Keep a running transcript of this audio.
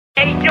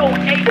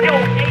BX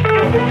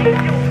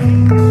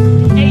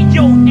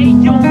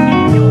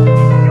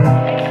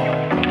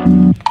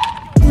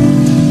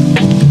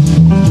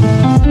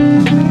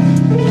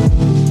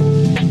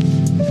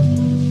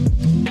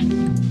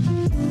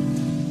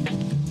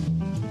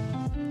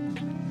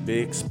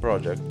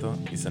Project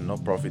is a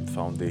no-profit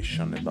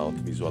foundation about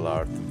visual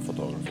art and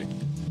photography.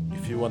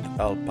 If you want to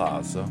help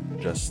us,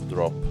 just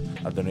drop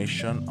a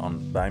donation on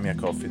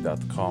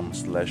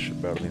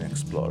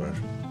buymeacoffee.com/BerlinExplorer.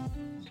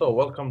 So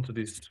welcome to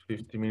this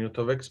 50 minutes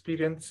of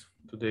experience.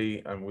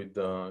 Today I'm with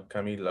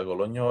Camilla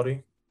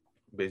Golognori,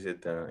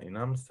 based in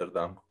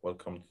Amsterdam.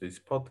 Welcome to this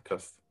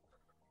podcast.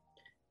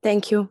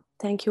 Thank you.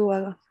 Thank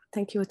you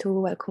to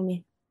welcome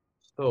me.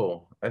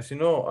 So, as you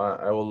know,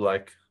 I would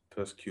like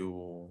to ask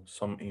you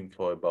some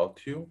info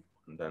about you,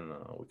 and then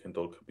we can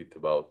talk a bit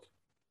about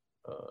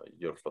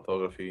your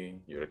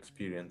photography, your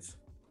experience.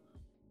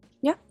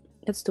 Yeah,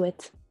 let's do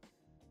it.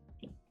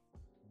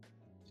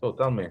 So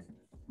tell me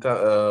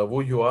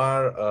who you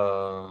are.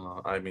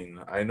 I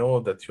know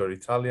that you're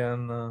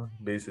Italian,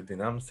 based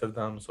in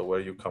Amsterdam. So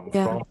where you come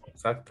from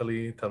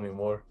exactly? Tell me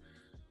more.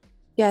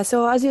 Yeah,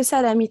 so as you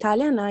said, I'm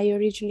Italian. I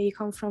originally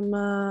come from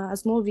a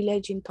small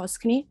village in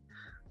Tuscany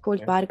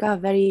called Barga,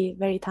 very,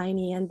 very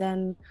tiny. And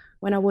then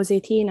when I was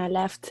 18, I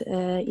left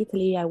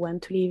Italy. I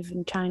went to live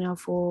in China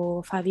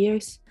for 5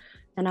 years.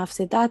 And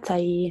after that,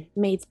 I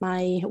made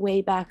my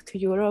way back to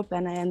Europe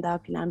and I ended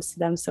up in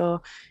Amsterdam.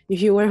 So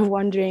if you were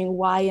wondering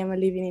why am I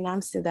living in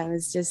Amsterdam,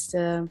 it's just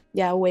a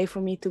way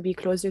for me to be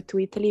closer to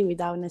Italy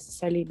without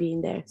necessarily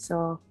being there.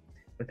 So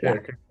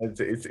okay.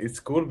 It's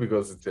cool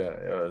because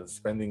it's,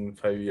 spending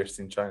 5 years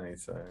in China,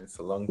 it's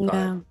a long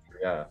time.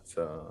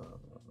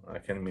 I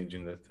can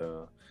imagine that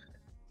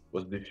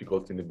was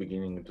difficult in the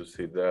beginning to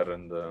sit there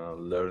and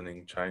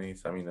learning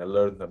Chinese. I mean, I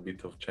learned a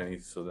bit of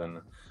Chinese, so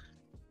then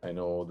I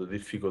know the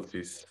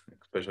difficulties,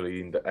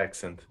 especially in the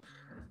accent.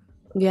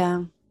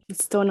 Yeah,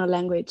 it's tonal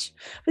language.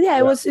 But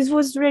it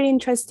was really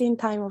interesting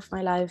time of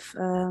my life.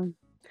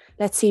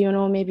 Let's see,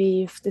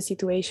 maybe if the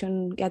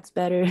situation gets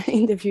better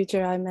in the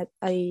future,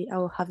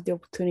 I'll have the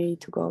opportunity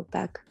to go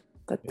back.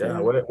 But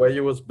where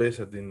you was based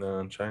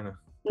in China?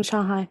 In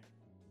Shanghai.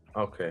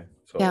 Okay,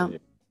 so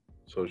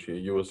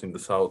you was in the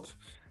south.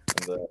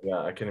 And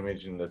I can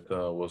imagine that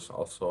was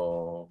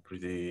also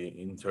pretty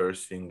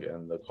interesting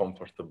and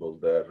comfortable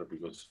there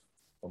because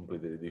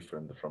completely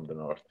different from the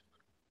north.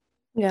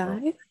 Yeah,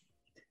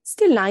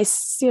 still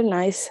nice.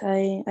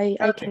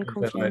 I can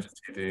confirm. Nice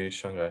city,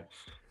 Shanghai.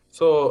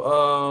 So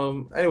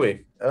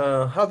anyway,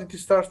 how did you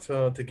start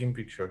taking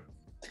picture?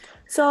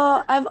 So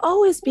I've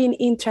always been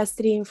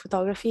interested in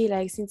photography,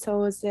 like since I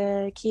was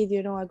a kid,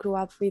 I grew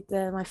up with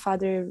my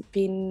father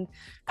being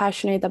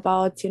passionate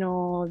about,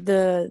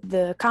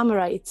 the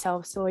camera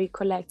itself. So he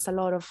collects a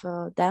lot of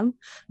them,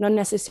 not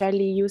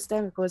necessarily use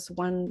them because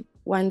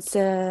once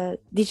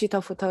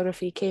digital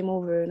photography came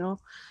over,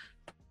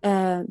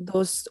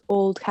 those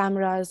old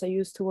cameras I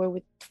used to work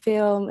with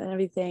film and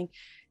everything,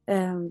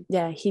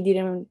 he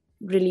didn't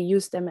really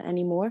use them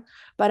anymore,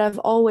 but I've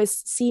always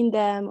seen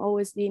them,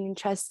 always been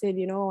interested,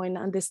 in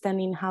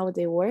understanding how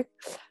they work.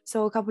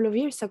 So a couple of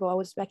years ago I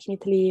was back in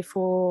Italy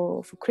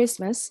for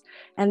Christmas,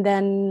 and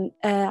then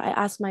I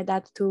asked my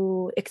dad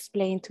to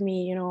explain to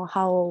me,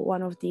 how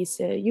one of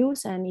these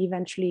use, and he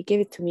eventually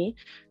gave it to me.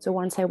 So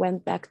once I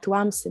went back to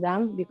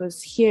Amsterdam,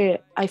 because here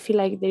I feel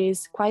like there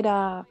is quite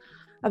a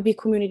big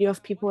community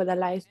of people that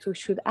like to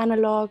shoot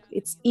analog.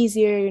 It's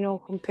easier,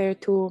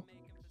 compared to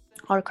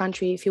our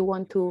country. If you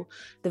want to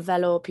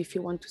develop, if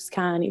you want to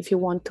scan, if you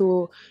want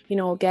to,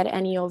 get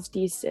any of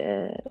these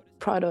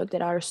products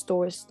that are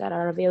stores that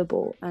are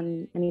available,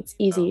 and it's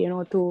easy,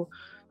 to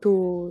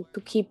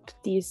keep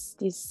this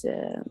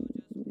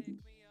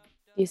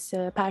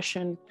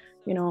passion,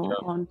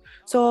 on.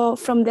 So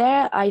from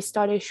there I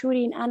started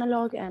shooting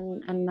analog,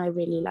 and I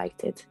really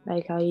liked it.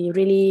 Like I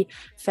really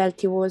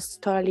felt it was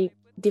totally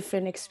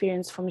different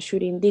experience from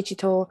shooting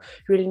digital.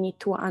 You really need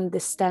to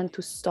understand,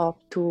 to stop,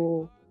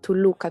 to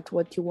look at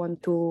what you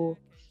want to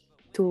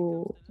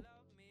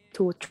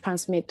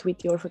transmit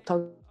with your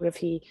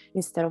photography,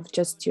 instead of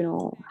just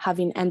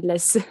having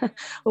endless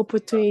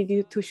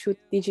opportunity to shoot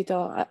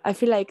digital. I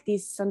feel like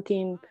this is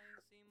something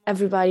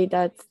everybody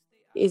that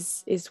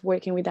is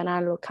working with an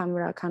analog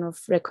camera kind of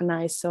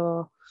recognize.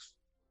 So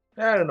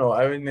I don't know.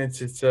 I mean,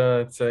 it's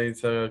a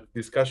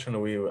discussion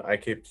I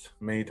kept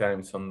many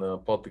times on the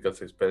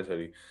podcast,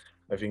 especially.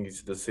 I think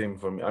it's the same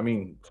for me. I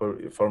mean,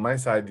 for my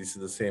side, it's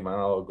the same.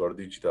 Analog or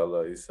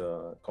digital is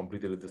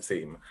completely the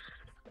same.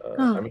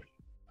 I mean,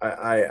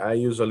 I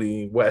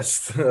usually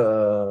West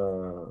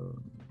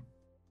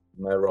my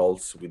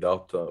rolls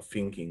without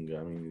thinking.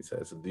 I mean, it's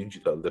as a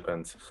digital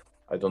depends.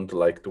 I don't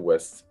like to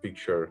West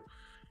picture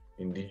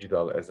in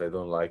digital as I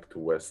don't like to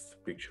West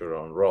picture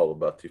on roll.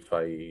 But if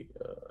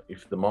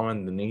the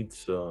moment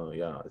needs,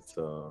 it's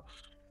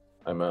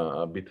I'm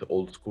a bit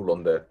old school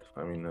on that.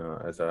 I mean,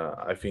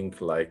 I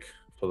think like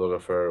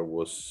photographer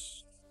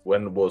was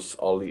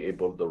only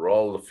able the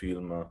roll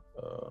film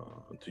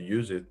to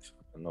use it,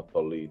 not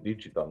only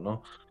digital,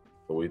 no.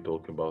 So we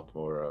talk about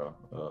more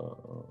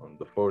on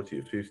the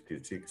 40,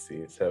 50,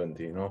 60,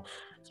 70, you know,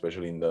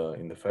 especially in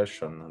the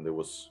fashion. And they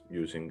was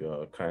using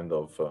a kind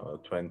of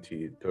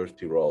 20,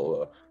 30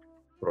 roll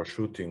for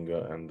shooting.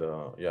 And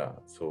yeah,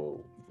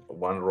 so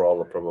one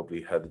roll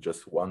probably had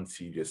just one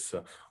series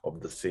of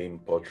the same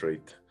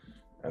portrait,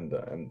 and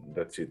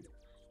that's it.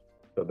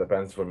 So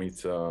depends for me.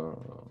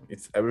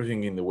 It's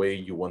everything in the way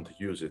you want to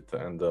use it,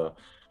 and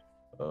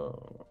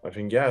I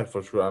think yeah,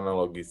 for sure,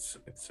 analog it's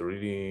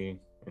really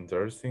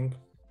interesting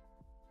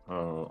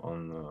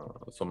on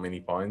so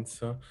many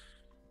points.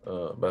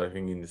 But I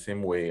think in the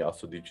same way,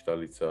 also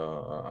digital it's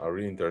a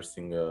really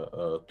interesting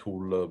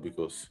tool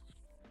because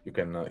you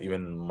can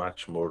even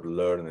much more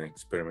learn and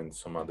experiment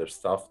some other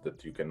stuff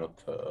that you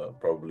cannot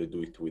probably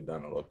do it with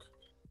analog.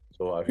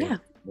 So I think Yeah.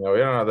 you know,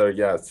 in another,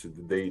 yes,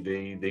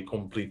 they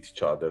complete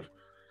each other.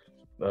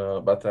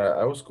 But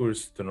I was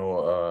curious to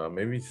know,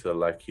 maybe it's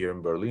like here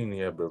in Berlin,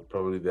 yeah, but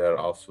probably there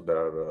are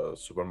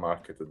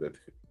supermarkets that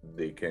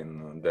they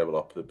can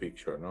develop the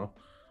picture, no?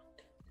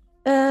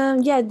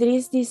 Yeah, there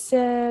is this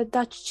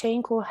Dutch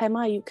chain called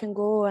Hema. You can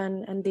go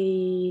and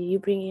you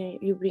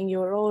bring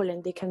your roll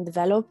and they can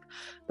develop.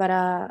 But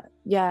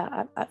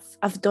yeah,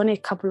 I've done it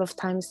a couple of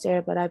times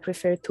there, but I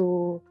prefer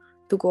to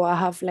go. I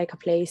have like a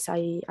place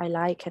I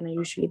like, and I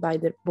usually buy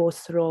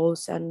both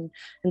rolls and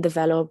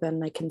develop,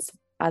 and I can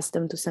ask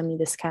them to send me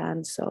the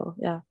scan. So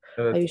yeah,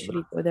 Yeah, I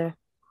usually go there.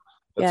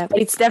 that's Yeah, but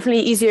cool. it's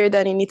definitely easier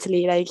than in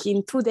Italy. Like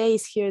in 2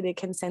 days here, they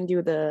can send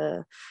you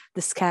the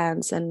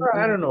scans I and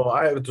don't know.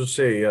 I have to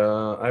say,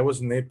 I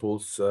was in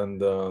Naples,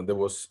 and there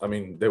was, I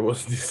mean, there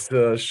was this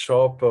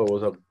shop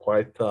was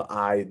quite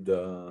eyed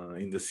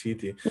in the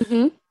city.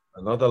 Mhm.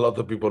 Not a lot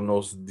of people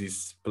knows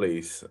this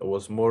place. It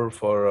was more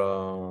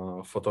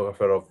for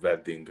photographer of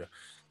wedding.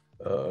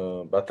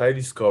 But I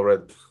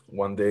discovered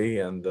one day,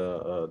 and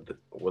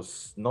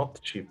was not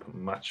cheap,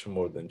 much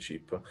more than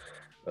cheap.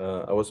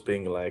 I was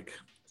paying like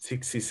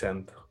 60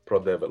 cent per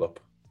develop,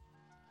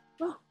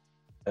 Oh,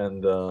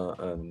 and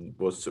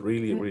was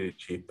really okay. really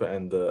cheap.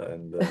 And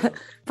the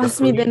Pass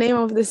me the print name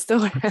of the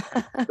store.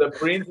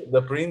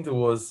 the print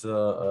was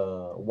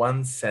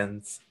 1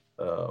 cent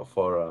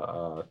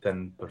for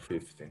 10 per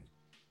 15.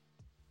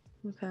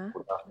 Okay.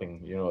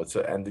 Nothing, you know.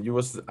 So and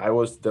I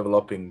was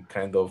developing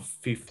kind of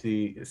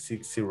 50,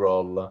 60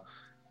 roll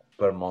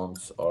per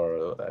month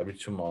or every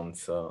 2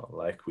 months,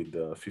 like with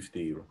 50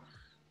 euro.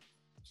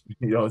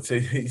 You know,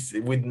 it's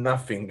with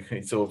nothing.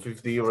 So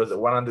 50 euros,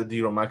 100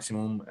 euro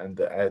maximum, and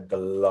add a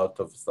lot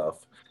of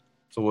stuff.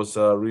 So it was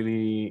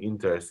really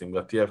interesting.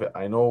 But yeah,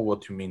 I know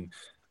what you mean.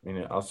 I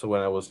mean, also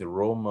when I was in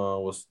Rome,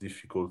 was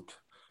difficult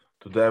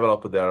to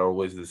develop. There are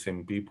always the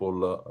same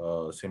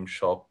people, same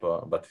shop,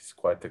 but it's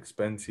quite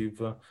expensive.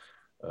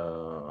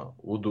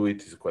 Who do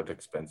it is quite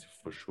expensive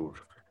for sure.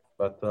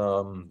 But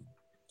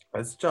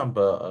let's jump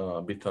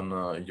a bit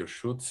on your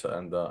shoots.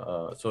 And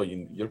so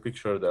in your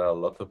picture, there are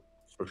a lot of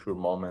for sure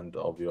moment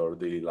of your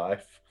daily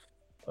life,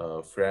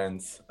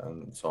 friends,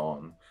 and so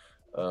on.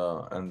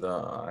 And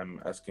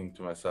I'm asking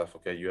to myself,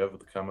 okay, you have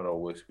the camera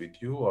always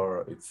with you,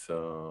 or it's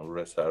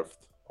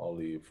reserved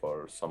only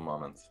for some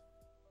moments?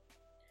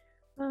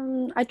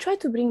 I try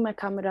to bring my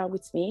camera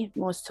with me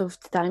most of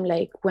the time,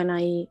 like when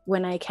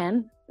I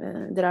can.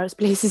 There are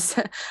places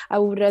I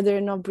would rather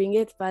not bring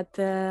it, but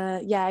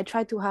yeah, I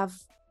try to have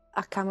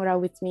a camera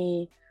with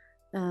me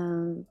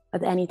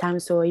at any time.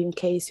 So in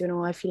case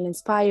I feel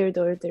inspired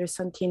or there's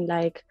something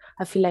like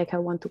I feel like I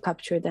want to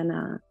capture, then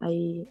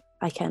I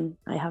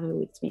have it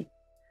with me.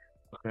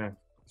 Okay.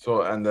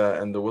 So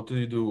and what do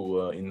you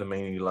do in the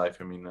main life?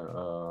 I mean,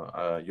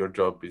 your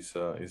job is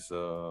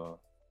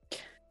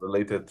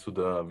related to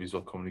the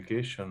visual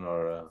communication,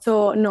 or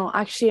So no,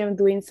 actually, I'm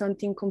doing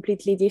something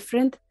completely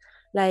different.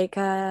 Like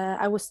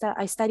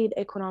I studied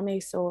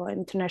economics or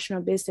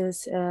international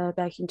business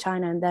back in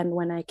China, and then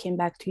when I came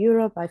back to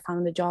Europe, I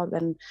found a job,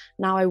 and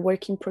now I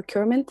work in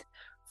procurement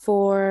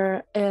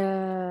for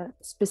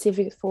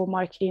specific for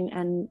marketing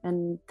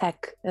and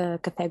tech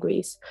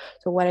categories.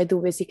 So what I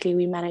do basically,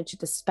 we manage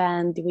the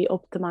spend, we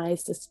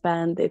optimize the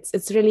spend.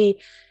 It's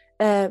really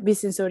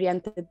business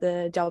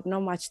oriented job,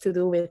 not much to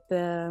do with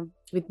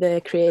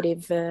the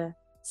creative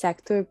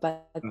sector,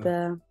 but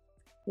Mm.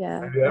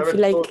 yeah, have you I ever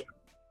feel thought like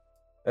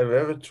have you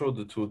ever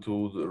tried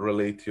to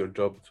relate your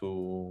job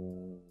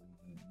to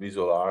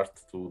visual art,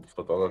 to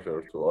photography,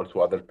 or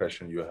to other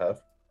passion you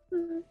have?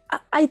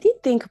 I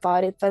did think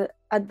about it, but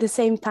at the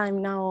same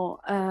time now,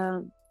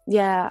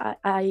 yeah,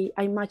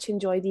 I much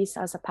enjoy this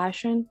as a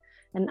passion,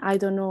 and I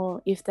don't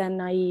know if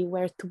then I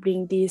were to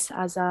bring this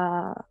as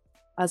a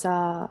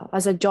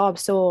job.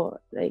 So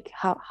like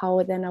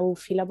how then I will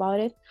feel about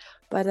it.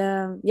 But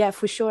yeah,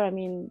 for sure. I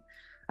mean,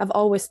 I've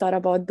always thought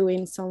about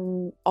doing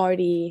some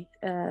arty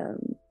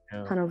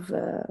Yeah. kind of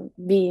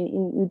being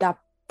in that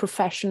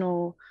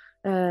professional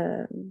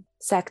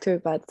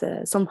sector, but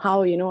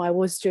somehow I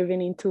was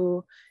driven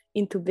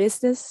into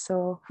business.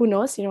 So who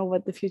knows,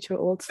 what the future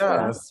holds for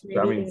Yeah, us, I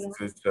really, mean,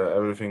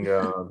 everything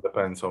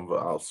depends on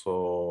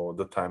also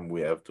the time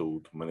we have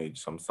to manage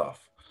some stuff.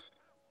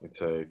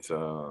 It's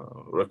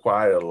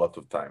require a lot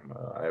of time.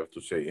 I have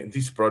to say, and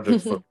this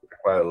project for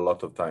require a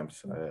lot of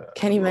times,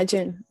 Can a lot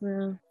imagine.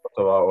 Yeah.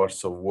 of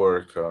hours of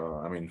work.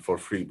 I mean, for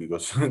free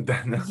because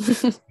then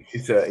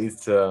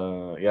it's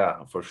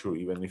yeah, for sure.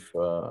 Even if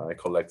I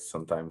collect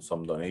sometimes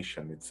some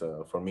donation, it's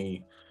for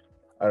me.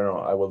 I don't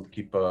know. I will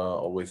keep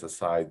always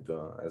aside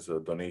as a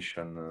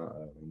donation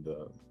and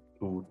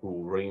to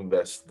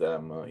reinvest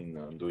them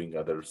in doing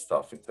other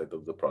stuff inside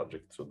of the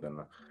project. So then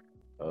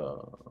uh,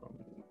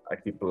 I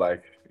keep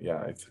like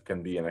yeah, it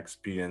can be an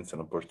experience, an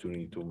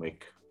opportunity to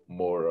make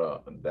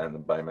more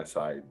than by my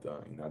side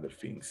in other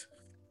things.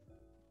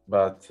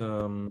 But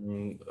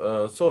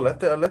so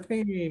let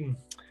me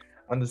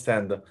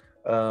understand.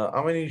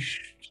 How many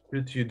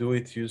should you do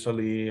it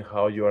usually?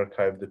 How you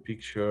archive the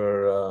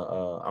picture?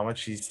 How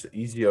much is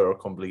easier or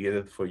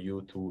complicated for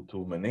you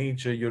to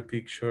manage your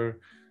picture?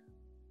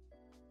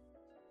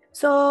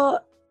 So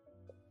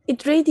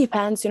it really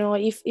depends,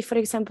 if for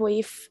example,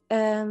 if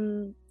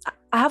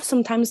I have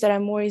some times that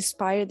I'm more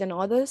inspired than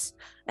others,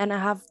 and I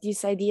have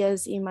these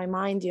ideas in my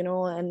mind,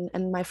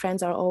 and my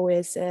friends are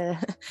always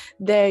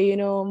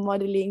there,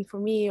 modeling for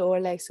me or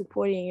like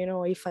supporting,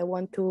 if I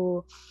want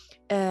to,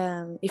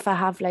 if I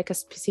have like a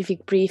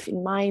specific brief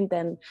in mind,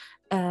 then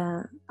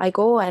I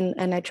go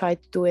and I try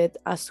to do it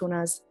as soon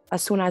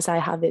as I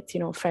have it,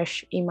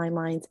 fresh in my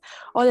mind.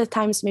 Other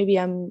times maybe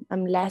I'm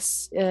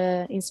less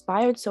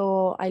inspired,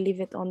 so I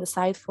leave it on the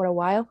side for a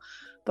while.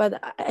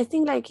 But I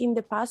think like in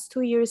the past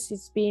 2 years,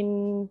 it's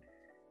been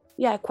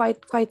yeah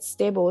quite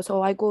stable.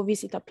 So I go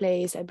visit a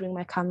place, I bring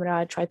my camera,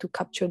 I try to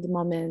capture the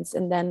moments,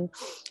 and then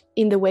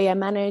in the way I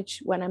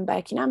manage when I'm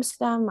back in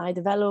Amsterdam, I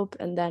develop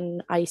and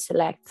then I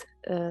select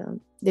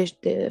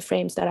the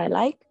frames that I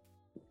like,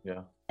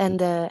 Yeah. and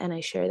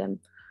I share them.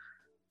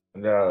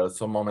 And there are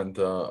some moments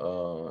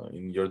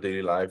in your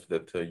daily life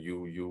that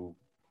you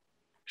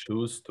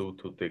choose to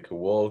take a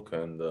walk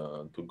and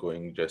to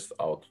going just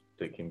out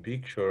taking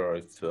picture, or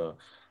it's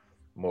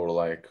more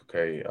like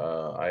okay,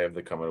 I have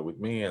the camera with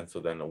me, and so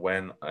then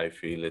when I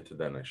feel it,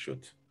 then I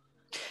shoot.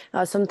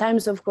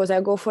 Sometimes, of course, I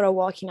go for a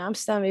walk in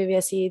Amsterdam. Maybe I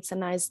see it's a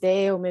nice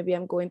day, or maybe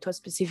I'm going to a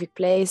specific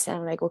place and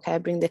I'm like, okay, I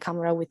bring the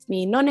camera with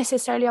me. Not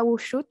necessarily I will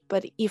shoot,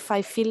 but if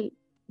I feel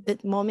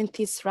that moment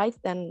is right,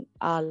 then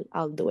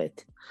I'll do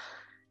it.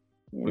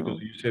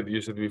 Because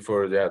you said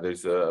before, yeah,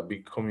 there's a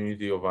big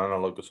community of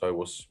analog, so I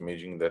was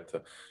imagining that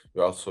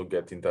you also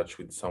get in touch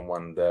with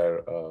someone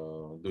there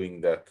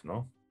doing that,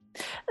 no?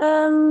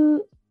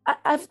 Um,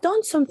 I've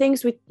done some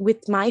things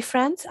with my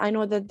friends. I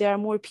know that there are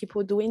more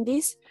people doing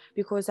this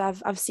because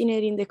I've seen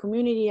it in the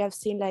community. I've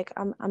seen like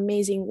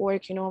amazing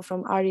work,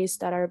 from artists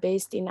that are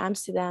based in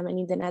Amsterdam and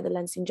in the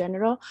Netherlands in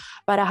general.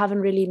 But I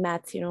haven't really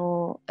met,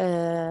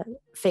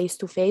 face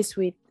to face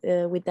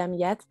with them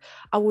yet.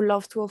 I would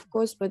love to, of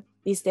course, but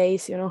these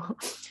days,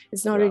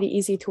 it's not Yeah. really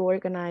easy to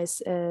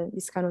organize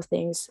these kind of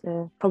things.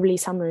 Probably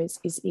summer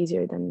is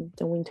easier than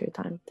winter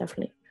time,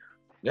 definitely.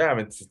 Yeah, I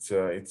mean, it's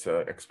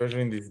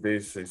especially in these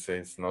days,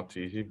 it's not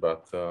easy,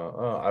 but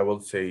I will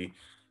say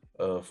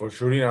for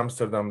sure in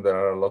Amsterdam there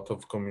are a lot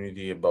of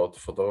community about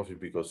photography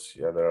because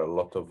yeah, there are a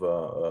lot of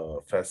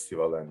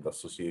festival and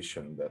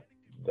association that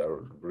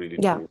they're really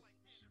Yeah. cool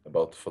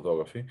about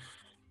photography.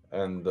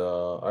 And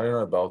I don't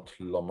know about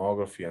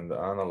lomography and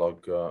analog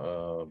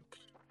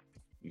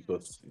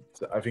because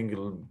I think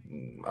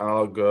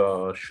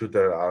analog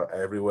shooter are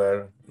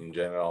everywhere in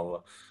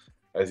general,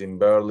 as in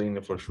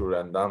Berlin for sure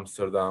and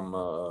Amsterdam.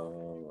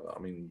 I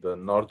mean, the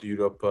North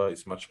Europe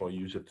is much more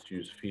used to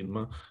use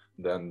film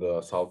than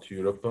the South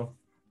Europe.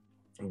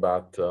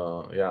 But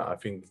yeah, I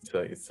think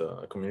it's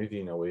a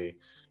community in a way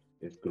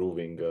is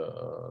growing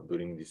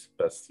during this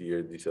past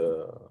year,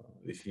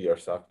 these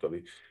years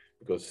actually,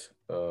 because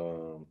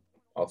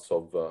also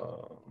of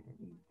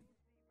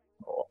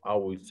I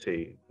would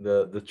say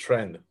the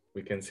trend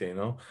we can say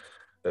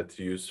that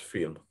use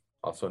film.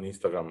 Also on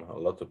Instagram, a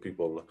lot of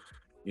people,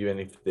 even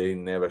if they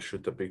never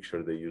shoot a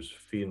picture, they use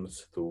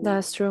films to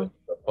That's true.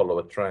 follow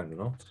a trend,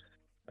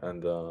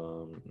 And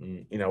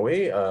in a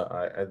way,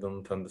 I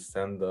don't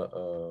understand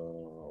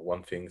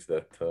one thing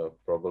that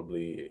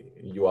probably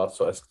you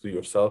also ask to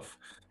yourself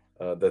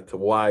that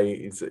why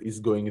is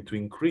going to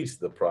increase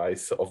the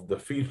price of the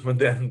film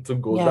then to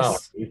go down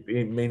Yes.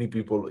 if many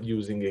people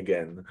using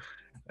again,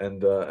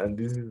 and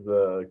this is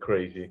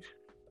crazy.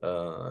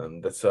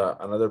 And that's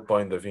another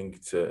point. I think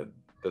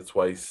that's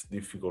why it's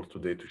difficult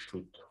today to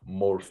shoot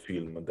more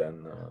film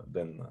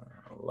than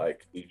like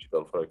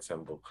digital, for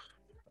example.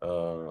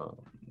 Uh,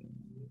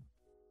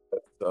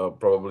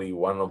 Probably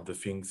one of the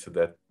things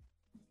that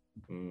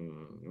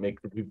make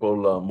the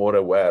people more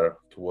aware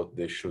to what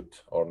they should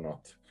or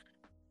not.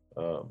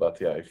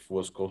 But yeah, if it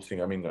was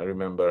costing, I mean, I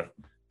remember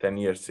 10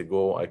 years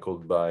ago, I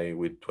could buy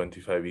with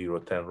 25 euro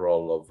 10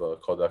 roll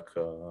of Kodak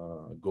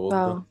Gold.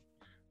 Wow.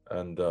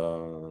 And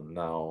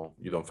now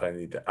you don't find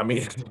it. I mean,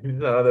 it's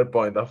another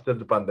point. After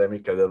the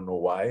pandemic, I don't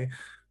know why,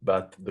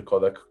 but the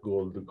Kodak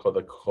Gold, the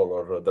Kodak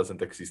Color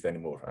doesn't exist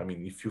anymore. I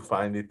mean, if you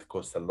find it, it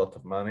costs a lot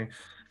of money,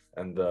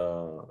 and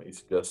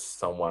it's just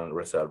someone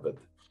reserved.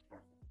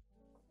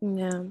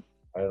 Yeah.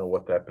 I don't know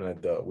what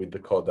happened with the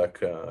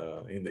Kodak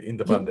in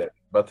the pandemic,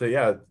 but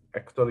yeah,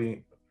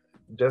 actually,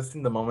 just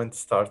in the moment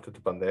started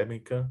the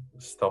pandemic,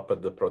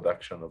 stopped the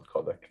production of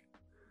Kodak.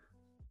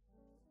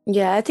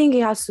 Yeah, I think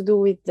it has to do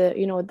with the,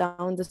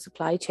 down the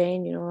supply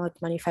chain,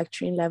 at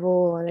manufacturing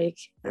level. Like,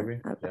 Maybe,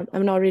 yeah.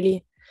 I'm not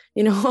really,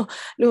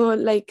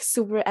 like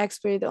super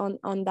expert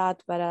on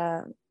that, but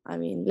I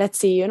mean, let's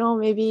see.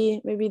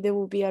 Maybe there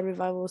will be a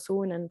revival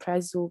soon and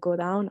prices will go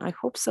down. I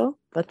hope so,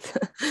 but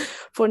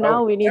for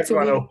now we need to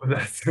be.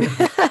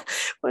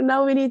 For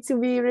now we need to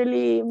be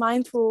really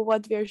mindful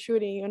what we are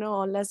shooting.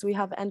 Unless we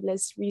have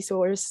endless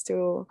resource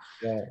to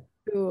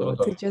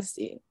just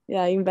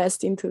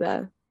invest into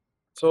that.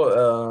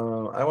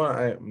 So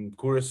I'm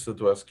curious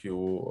to ask you,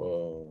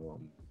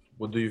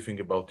 what do you think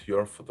about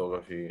your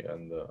photography?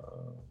 And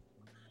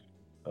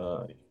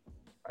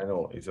I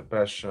know it's a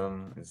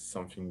passion, it's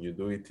something you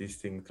do it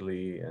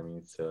distinctly,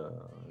 and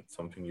it's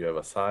something you have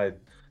aside.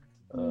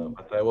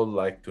 But I would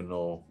like to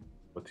know,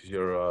 what is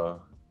your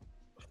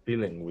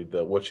feeling with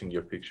watching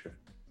your picture?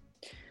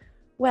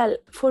 Well,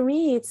 for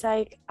me, it's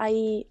like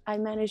I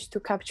managed to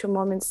capture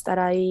moments that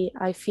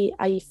I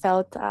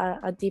felt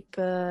a deep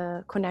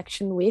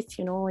connection with,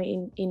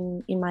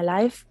 in my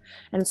life,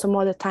 and some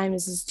other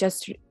times it's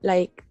just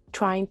like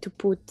trying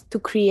to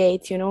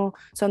create,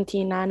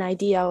 something, an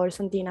idea or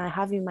something I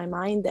have in my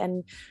mind,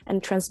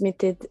 and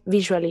transmit it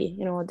visually.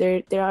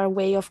 There are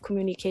way of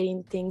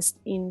communicating things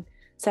in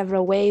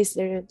several ways.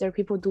 There are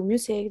people who do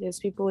music. There's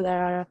people that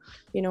are,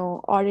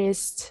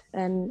 artists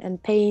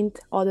and paint.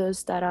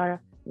 Others that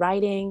are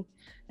writing,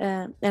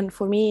 and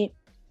for me,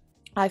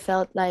 I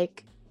felt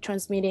like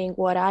transmitting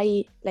what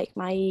I like,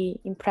 my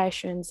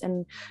impressions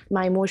and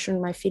my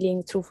emotion, my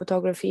feeling through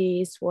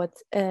photography is what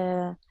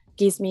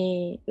gives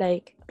me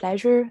like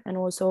pleasure, and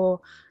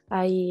also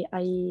I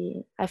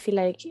feel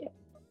like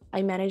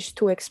I managed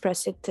to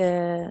express it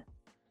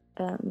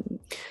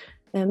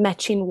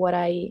matching what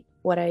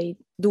I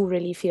do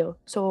really feel.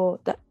 So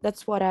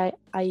that's what I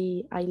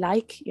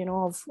like,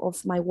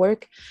 of my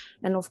work.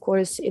 And of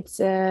course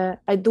it's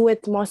I do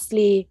it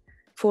mostly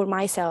for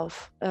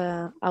myself.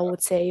 I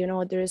would say,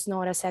 there is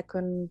not a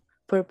second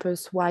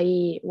purpose why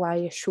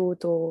I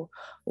shoot, or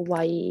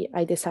why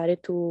I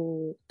decided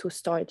to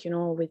start,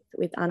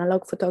 with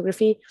analog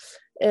photography.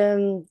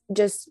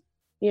 Just,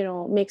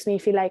 makes me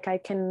feel like I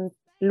can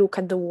look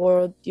at the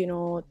world,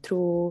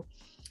 through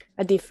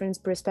a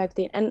different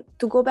perspective. And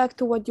to go back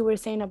to what you were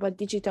saying about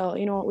digital,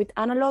 with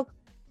analog,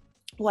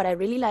 what I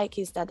really like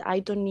is that I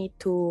don't need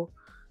to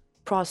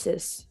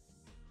process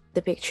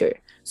the picture,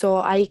 so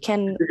I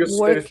can because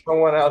work. there is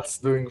someone else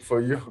doing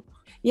for you.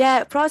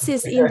 Yeah,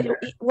 process in the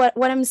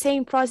what I'm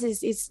saying,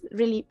 process is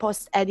really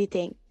post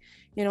editing.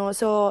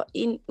 So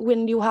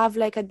when you have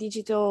like a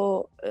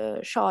digital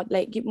shot,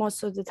 like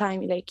most of the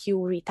time, like you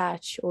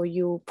retouch, or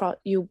you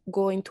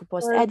go into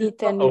post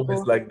edit, and you always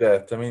go like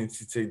that. I mean,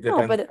 it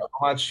depends but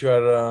how much you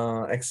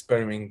are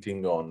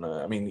experimenting on.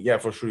 I mean, yeah,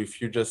 for sure,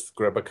 if you just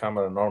grab a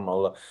camera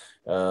normal,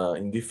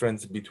 in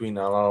difference between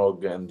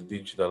analog and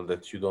digital,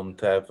 that you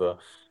don't have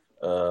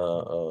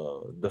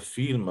the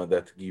film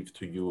that give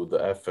to you the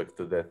effect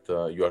that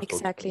you are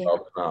exactly.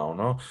 talking about now,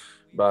 no?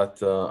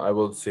 But I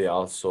will say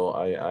also,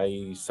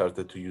 I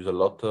started to use a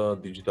lot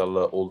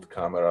digital old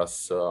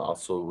cameras,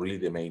 also really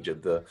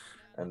damaged,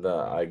 and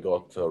I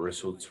got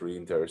results really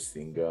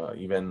interesting.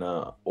 Even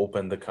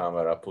open the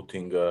camera,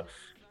 putting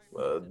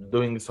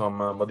doing some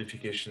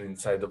modification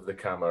inside of the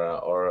camera,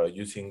 or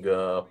using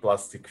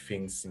plastic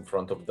things in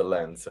front of the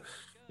lens.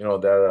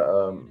 There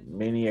are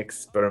many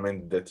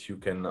experiments that you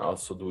can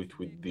also do it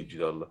with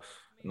digital,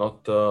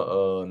 not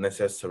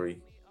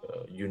necessary.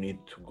 You need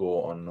to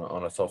go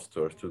on a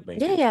software to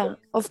make it. Yeah,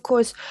 of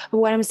course.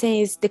 What I'm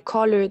saying is the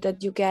color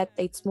that you get,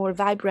 it's more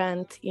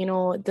vibrant,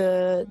 Yeah,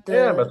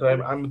 but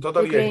I'm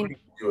totally grain, agree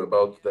with you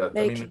about that.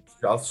 I like, mean,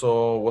 it's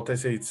also what I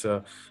say.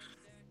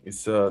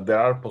 It's there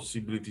are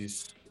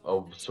possibilities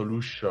of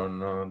solution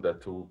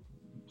that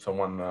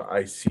someone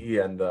I see,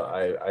 and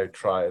I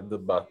tried,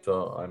 but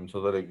I'm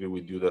totally agree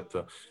with you that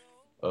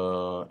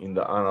in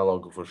the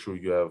analog, for sure,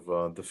 you have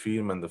the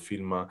film, and the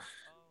film,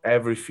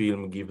 every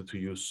film give to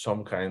you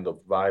some kind of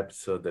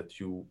vibes that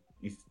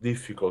it's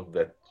difficult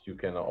that you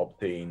can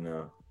obtain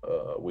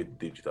with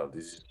digital.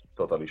 This is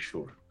totally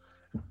sure.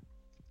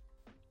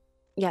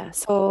 yeah.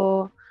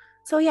 So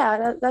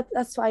yeah,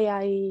 that's why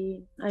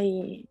I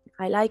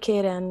like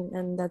it,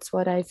 and that's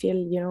what I feel,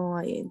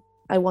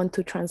 I want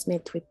to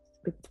transmit with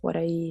what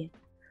I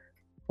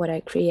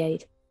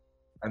create.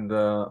 And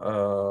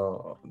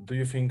do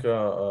you think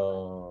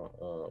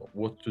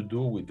what to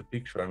do with the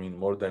picture? I mean,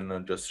 more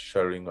than just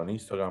sharing on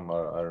Instagram,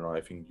 or I don't know.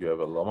 I think you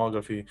have a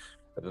lomography.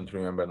 I don't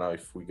remember now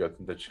if we got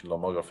in touch with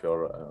lomography or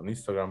on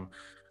Instagram.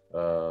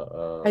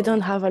 I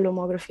don't have a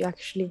lomography,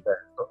 actually.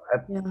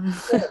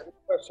 Yeah.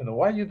 Question: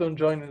 why you don't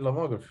join in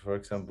lomography, for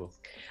example?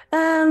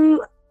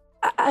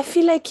 I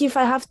feel like if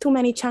I have too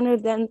many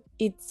channels, then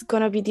it's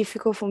gonna be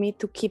difficult for me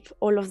to keep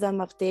all of them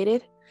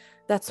updated.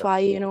 That's why,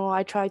 you know,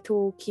 I try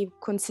to keep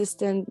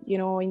consistent, you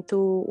know, into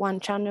one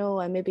channel,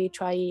 and maybe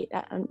try.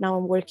 Now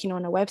I'm working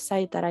on a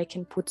website that I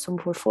can put some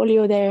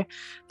portfolio there,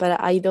 but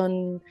I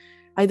don't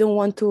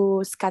want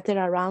to scatter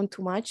around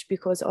too much,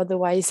 because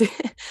otherwise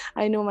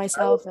I know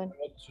myself. And I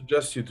would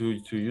suggest you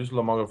to use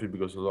Lomography,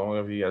 because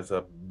Lomography has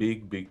a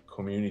big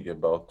community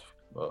about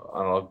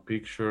analog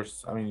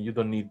pictures. I mean, you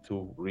don't need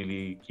to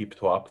really keep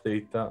to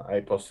update. I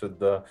posted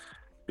the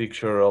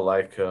picture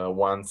like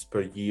once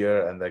per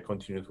year, and I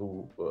continue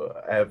to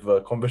have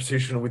a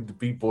conversation with the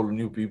people,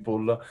 new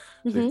people.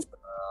 So it's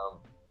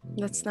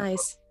that's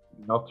nice.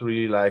 not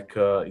really like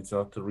it's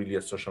not really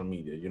a social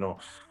media, you know.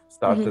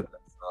 Started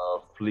as a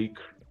flick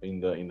in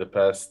the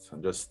past,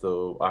 just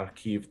to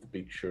archive the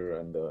picture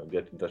and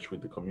get in touch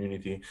with the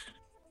community.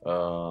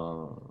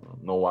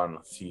 No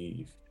one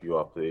see if you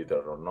update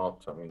it or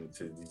not. I mean,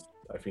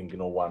 I think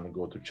no one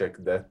go to check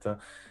that.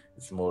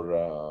 It's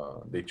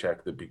more they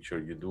check the picture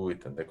you do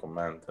it, and they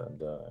comment,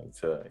 and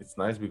it's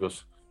nice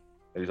because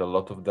there is a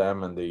lot of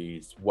them, and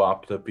they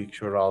swap the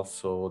picture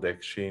also, they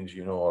exchange,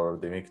 you know, or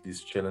they make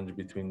this challenge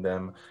between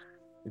them.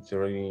 It's a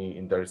really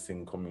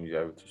interesting community,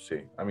 I have to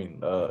say. I mean,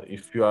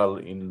 if you are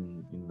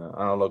in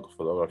analog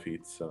photography,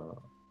 it's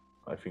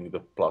I think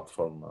the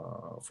platform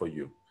for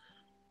you.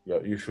 Yeah,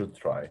 you should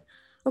try.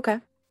 Okay,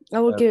 I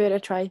will give it a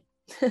try.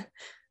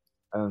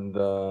 And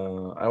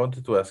I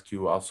wanted to ask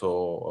you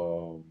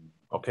also,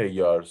 okay,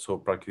 you are so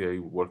practically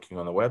working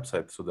on a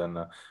website, so then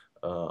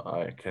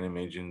I can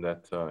imagine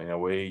that in a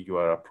way you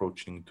are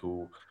approaching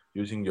to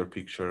using your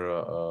picture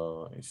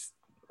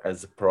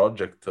as a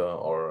project,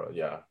 or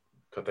yeah,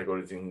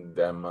 categorizing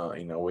them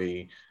in a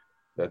way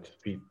that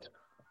fit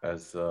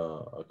as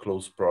a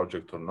close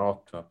project or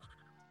not,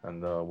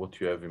 and what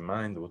you have in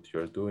mind, what you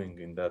are doing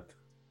in that.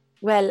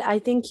 Well, I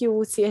think you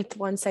will see it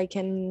once I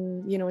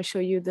can, you know, show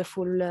you the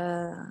full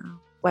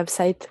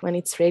website when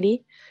it's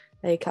ready.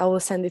 Like, I will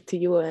send it to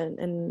you,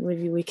 and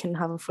maybe we can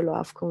have a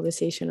follow-up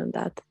conversation on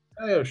that.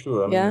 Yeah,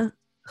 sure. I Yeah. mean,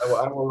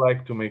 I would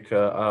like to make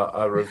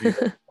a review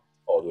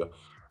audio.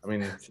 I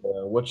mean,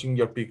 watching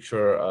your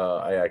picture,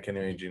 I can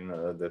imagine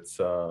that's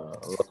a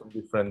lot of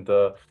different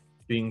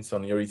things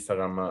on your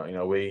Instagram. In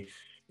a way,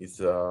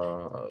 is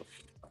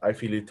I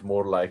feel it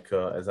more like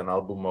as an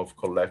album of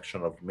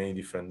collection of many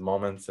different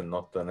moments, and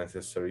not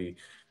necessarily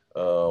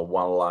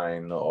one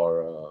line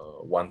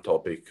or one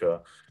topic.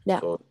 Yeah.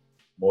 So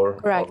more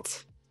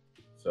Correct.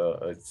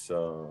 it's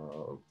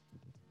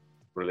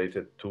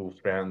related to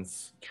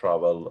friends,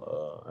 travel,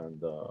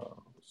 and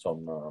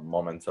some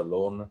moments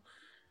alone.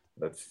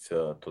 That's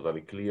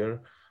totally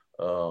clear.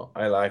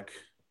 I like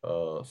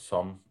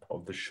some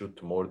of the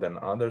shoot more than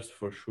others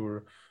for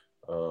sure,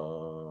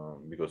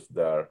 because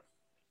there are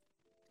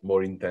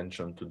more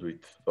intention to do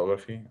it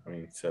photography. I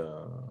mean,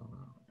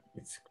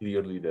 it's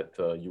clearly that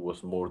you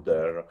was more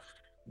there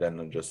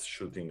than just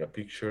shooting a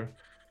picture.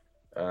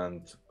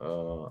 And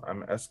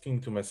I'm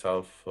asking to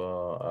myself,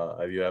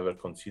 have you ever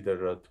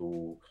considered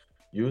to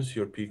use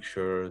your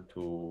picture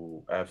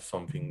to have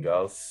something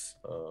else?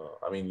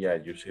 I mean, yeah,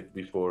 you said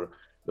before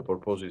the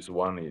purpose is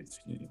one, it's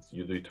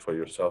you do it for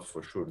yourself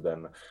for sure.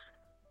 Then,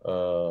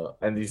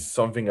 and it's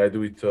something I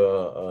do it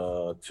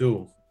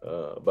too.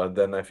 But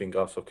then I think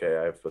also, okay,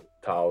 I have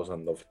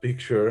 1,000 of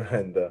picture,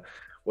 and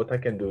what I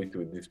can do it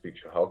with this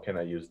picture? How can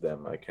I use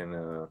them? I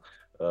can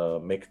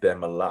make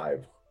them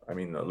alive. I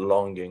mean,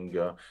 longing.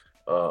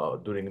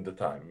 During the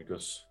time,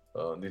 because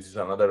this is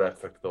another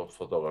effect of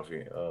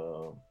photography.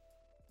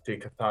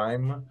 Take a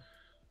time,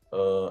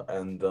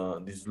 and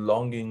this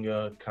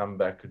longing come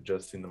back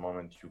just in the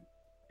moment you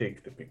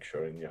take the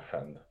picture in your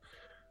hand.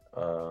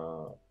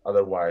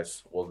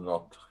 Otherwise, will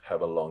not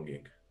have a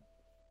longing.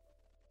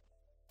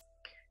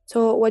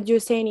 So what you're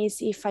saying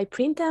is, if I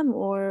print them,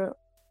 or?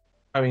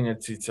 I mean,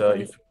 it's if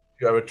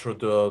you ever try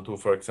to,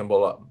 for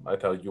example, I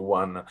tell you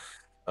one,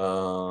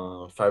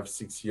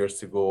 5-6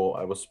 years ago,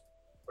 I was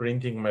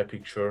printing my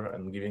picture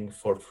and giving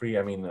for free.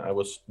 I mean, I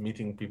was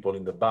meeting people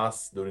in the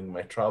bus during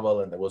my travel,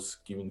 and I was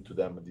giving to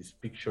them this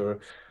picture.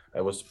 I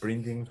was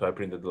printing, so I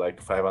printed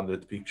like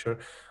 500 picture.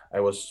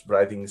 I was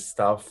writing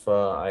stuff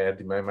I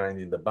had in my mind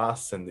in the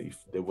bus, and if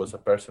there was a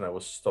person I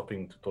was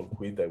stopping to talk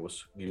with, I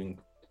was giving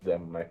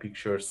them my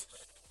pictures.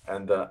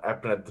 And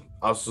happened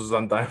also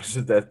sometimes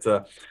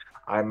that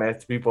I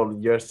met people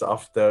years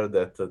after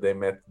that they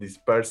met this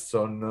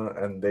person,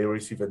 and they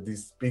received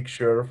this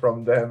picture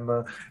from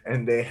them,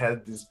 and they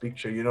had this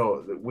picture, you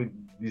know, with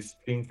these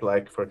things.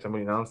 Like, for example,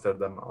 in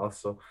Amsterdam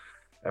also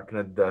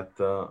happened that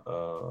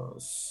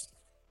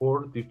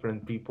 4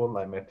 different people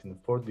I met in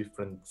 4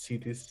 different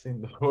cities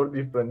in 4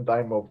 different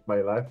time of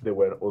my life, they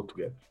were all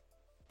together.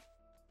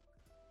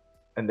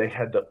 And they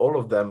had all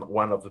of them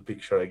one of the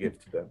picture I gave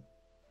to them.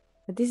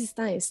 But this is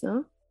nice,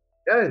 no?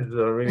 Yeah, it's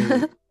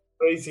really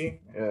crazy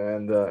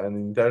and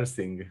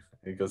interesting,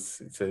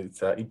 because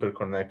it's a hyper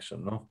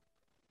connection, no?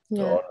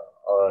 Yeah.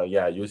 Or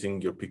yeah,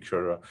 using your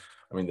picture.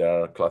 I mean,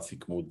 there are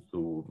classic mood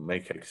to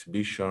make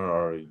exhibition,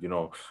 or you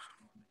know,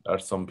 There are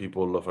some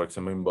people, for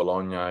example, in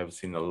Bologna, I've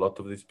seen a lot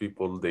of these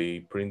people. They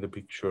print the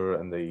picture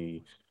and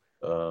they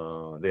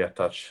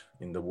attach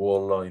in the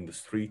wall, in the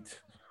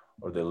street,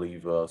 or they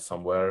leave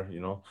somewhere.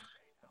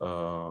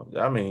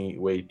 There are many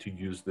ways to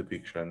use the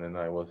picture. And then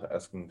I was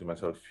asking to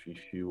myself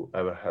if you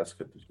ever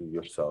asked to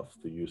yourself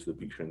to use the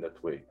picture in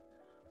that way.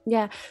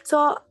 Yeah.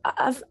 So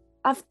I've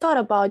thought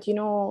about,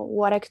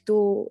 what I could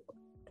do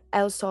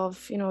else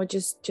of,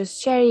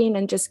 just sharing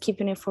and just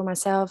keeping it for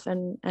myself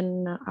and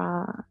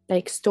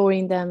like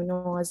storing them,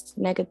 as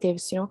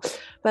negatives,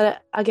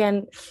 but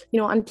again,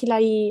 until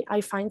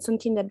I find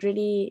something that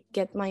really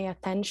get my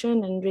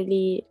attention and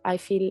really I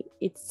feel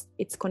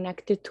it's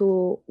connected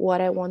to what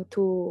I want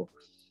to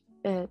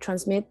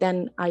transmit,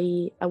 then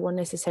I won't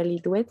necessarily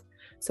do it.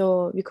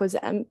 So because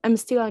I'm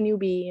still a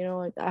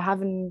newbie, I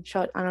haven't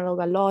shot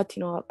analog a lot,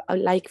 I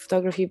like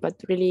photography, but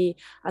really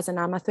as an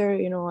amateur,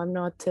 I'm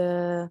not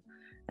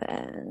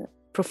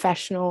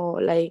professional,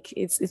 like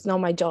it's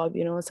not my job,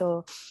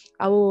 so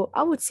I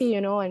would see,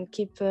 and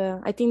keep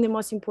I think the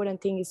most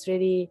important thing is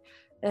really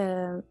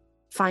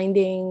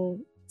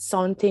finding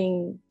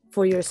something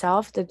for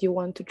yourself that you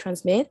want to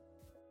transmit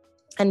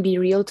and be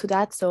real to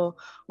that. So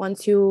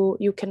once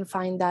you can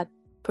find that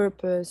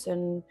purpose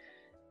and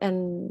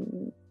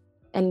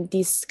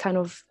this kind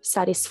of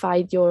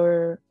satisfied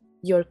your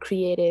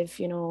creative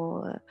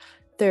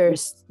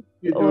thirst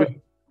or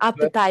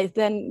appetite,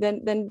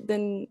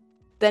 then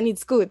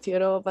it's good,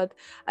 but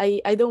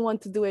I don't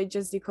want to do it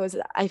just because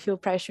I feel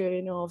pressure,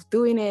 of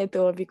doing it,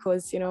 or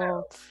because,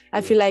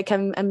 I feel like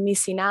I'm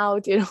missing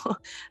out,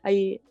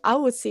 I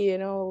would see,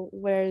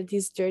 where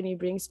this journey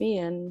brings me.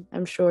 And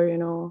I'm sure,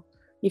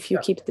 if you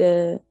keep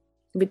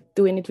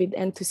doing it with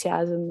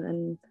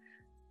enthusiasm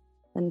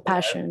and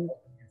passion.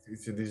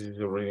 This is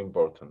really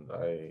important.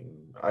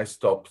 I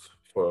stopped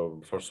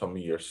for some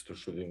years to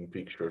shooting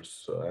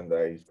pictures, and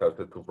I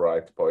started to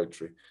write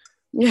poetry.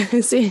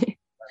 Yeah, see.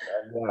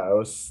 Yeah, I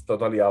was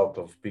totally out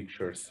of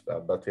pictures,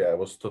 but yeah, I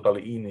was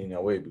totally in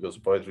a way, because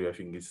poetry, I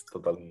think, is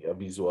totally a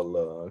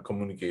visual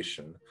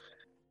communication.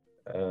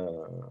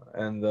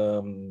 And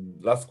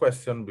last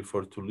question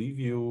before to leave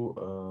you,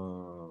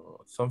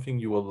 something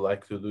you would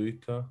like to do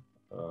it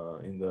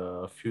in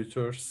the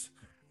futures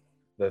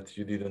that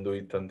you didn't do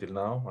it until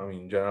now? I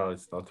mean, in general,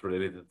 it's not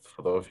related to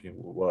photography.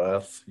 What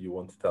else you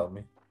want to tell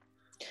me?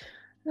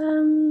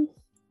 I'm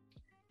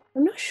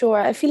not sure.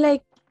 I feel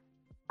like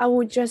I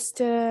would just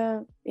keep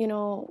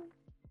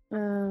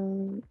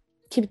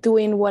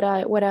doing what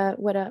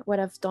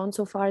I've done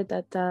so far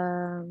that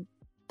I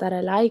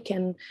like,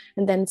 and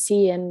then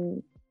see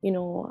and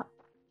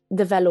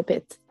develop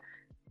it,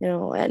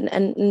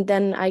 and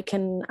then I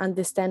can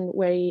understand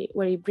where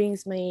he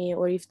brings me,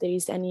 or if there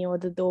is any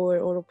other door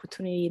or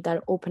opportunity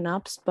that open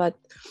up. But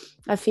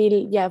I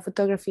feel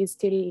photography is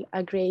still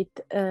a great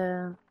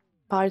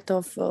part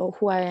of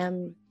who I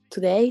am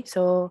today,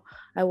 so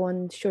I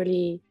want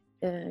surely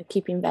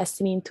keep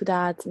investing into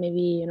that,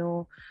 maybe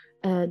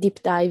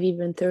deep dive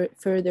even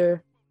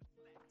further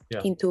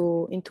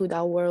into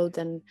that world,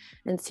 and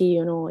see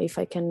if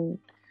I can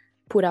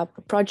put up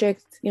a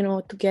project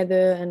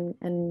together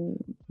and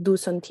do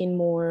something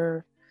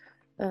more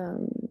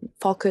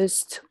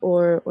focused,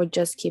 or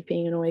just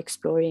keeping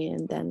exploring,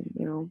 and then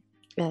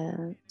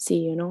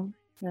see.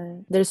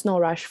 There's no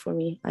rush for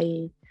me.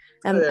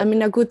 I'm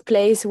in a good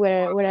place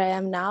where I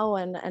am now,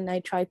 and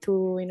I try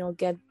to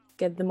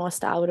get the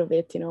most out of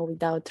it,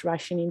 without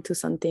rushing into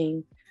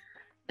something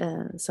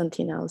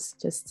else.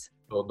 Just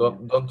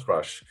don't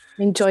rush.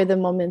 Enjoy the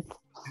moment.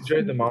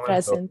 Enjoy the moment.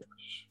 Present.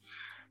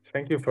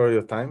 Thank you for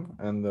your time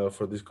and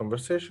for this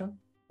conversation.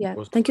 Yeah,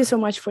 thank you so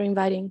much for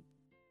inviting.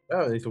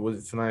 Yeah,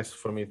 it's nice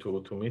for me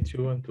to meet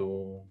you and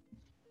to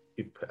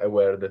keep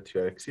aware that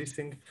you are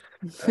existing.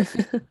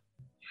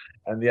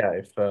 And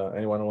if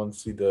anyone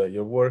wants to see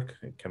your work,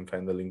 you can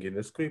find the link in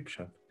the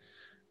description.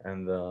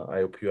 And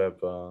I hope you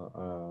have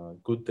a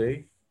good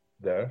day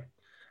there.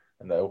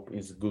 And I hope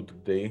it's a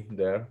good day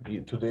there.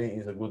 Today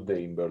is a good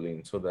day in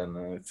Berlin, so then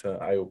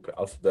I hope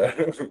also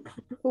there.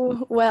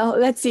 Well,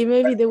 let's see.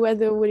 Maybe the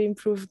weather will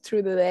improve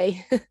through the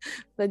day,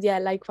 but yeah,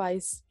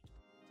 likewise.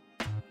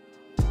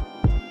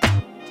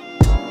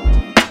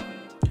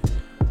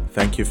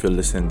 Thank you for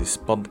listening to this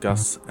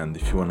podcast, and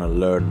if you want to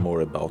learn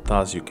more about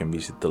us, you can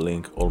visit the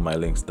link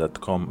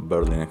allmylinks.com,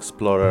 Berlin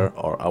Explorer,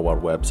 or our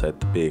website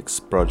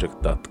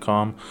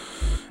bxproject.com.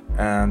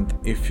 And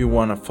if you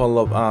want to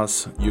follow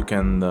us, you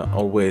can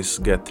always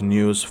get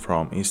news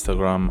from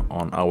Instagram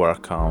on our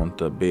account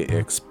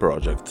BX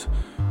Project.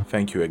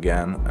 Thank you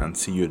again, and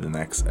see you in the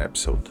next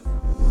episode.